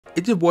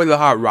It's your boy the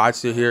Hot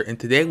Rodster here, and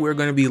today we're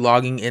going to be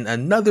logging in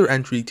another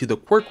entry to the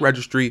Quirk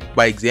Registry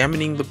by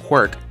examining the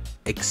quirk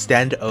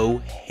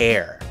Extendo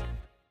Hair.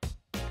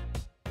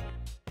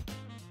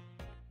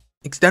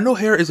 Extendo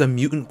Hair is a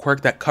mutant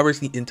quirk that covers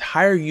the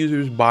entire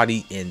user's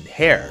body in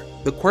hair.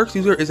 The quirk's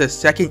user is a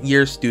second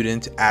year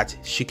student at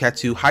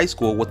Shiketsu High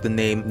School with the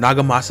name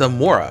Nagamasa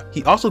Mora.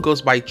 He also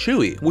goes by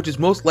Chewyee, which is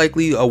most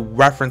likely a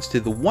reference to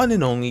the one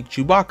and only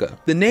Chewbacca.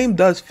 The name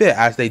does fit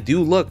as they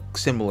do look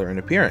similar in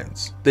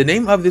appearance. The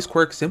name of this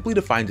quirk simply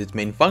defines its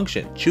main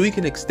function. Chewyee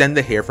can extend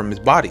the hair from his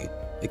body.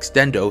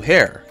 Extendo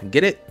Hair.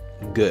 Get it?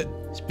 Good.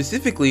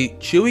 Specifically,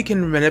 Chewyee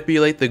can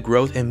manipulate the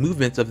growth and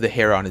movements of the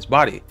hair on his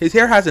body. His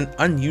hair has an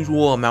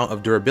unusual amount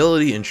of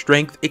durability and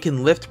strength. It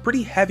can lift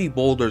pretty heavy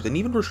boulders and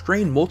even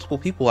restrain multiple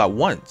people at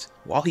once.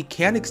 While he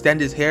can extend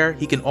his hair,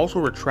 he can also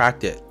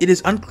retract it. It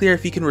is unclear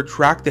if he can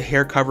retract the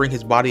hair covering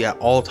his body at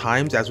all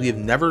times, as we have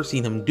never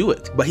seen him do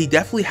it, but he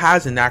definitely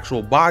has an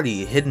actual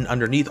body hidden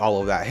underneath all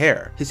of that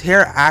hair. His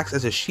hair acts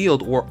as a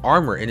shield or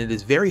armor, and it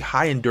is very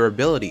high in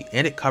durability,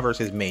 and it covers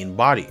his main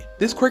body.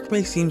 This quirk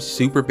may seem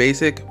super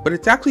basic, but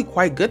it's actually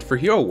quite good for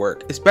hero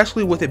work,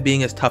 especially with it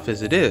being as tough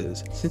as it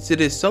is. Since it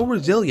is so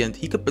resilient,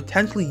 he could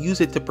potentially use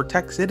it to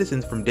protect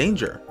citizens from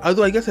danger.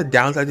 Although I guess a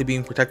downside to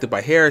being protected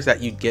by hair is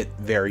that you'd get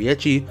very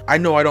itchy. I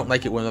know I don't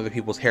like it when other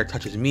people's hair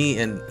touches me,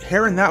 and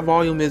hair in that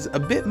volume is a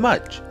bit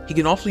much. He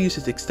can also use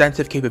his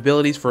extensive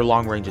capabilities for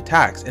long range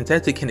attacks, and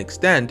since it can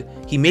extend,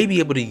 he may be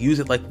able to use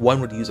it like one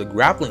would use a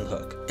grappling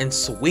hook and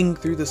swing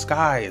through the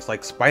skies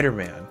like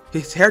Spider-Man.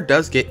 His hair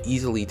does get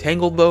easily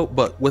tangled though,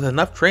 but with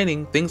enough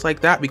training, things like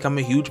that become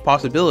a huge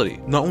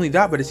possibility. Not only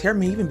that, but his hair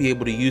may even be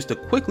able to use to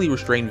quickly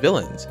restrain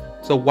villains.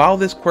 So while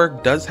this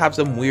quirk does have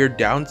some weird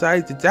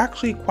downsides, it's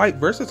actually quite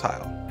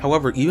versatile.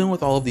 However, even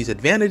with all of these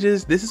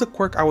advantages, this is a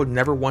quirk I would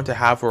never want to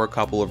have for a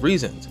couple of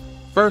reasons.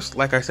 First,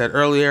 like I said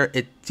earlier,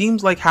 it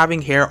seems like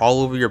having hair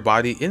all over your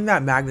body in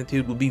that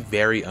magnitude would be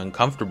very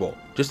uncomfortable.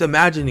 Just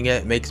imagining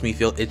it makes me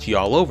feel itchy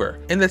all over.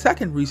 And the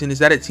second reason is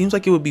that it seems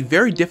like it would be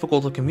very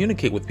difficult to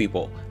communicate with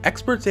people.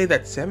 Experts say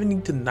that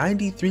 70 to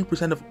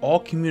 93% of all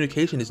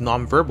communication is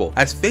nonverbal,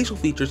 as facial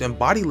features and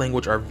body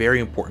language are very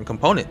important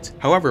components.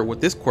 However,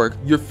 with this quirk,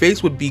 your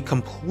face would be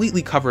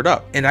completely covered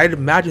up, and I'd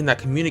imagine that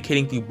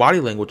communicating through body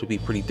language would be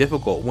pretty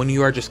difficult when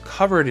you are just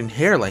covered in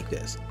hair like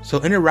this.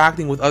 So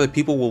interacting with other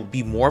people will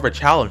be more of a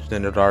challenge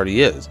than it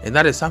already is, and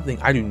that is something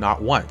I do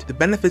not want. The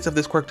benefits of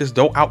this quirk just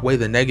don't outweigh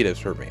the negatives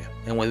for me.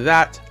 And with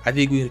that, I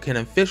think we can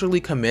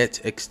officially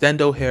commit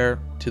Extendo Hair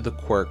to the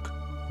Quirk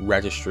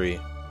Registry.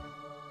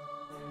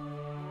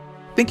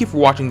 Thank you for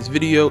watching this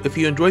video. If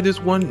you enjoyed this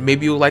one,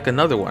 maybe you'll like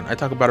another one. I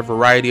talk about a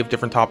variety of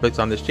different topics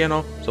on this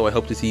channel, so I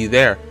hope to see you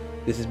there.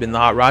 This has been the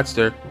Hot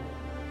Rodster.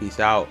 Peace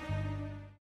out.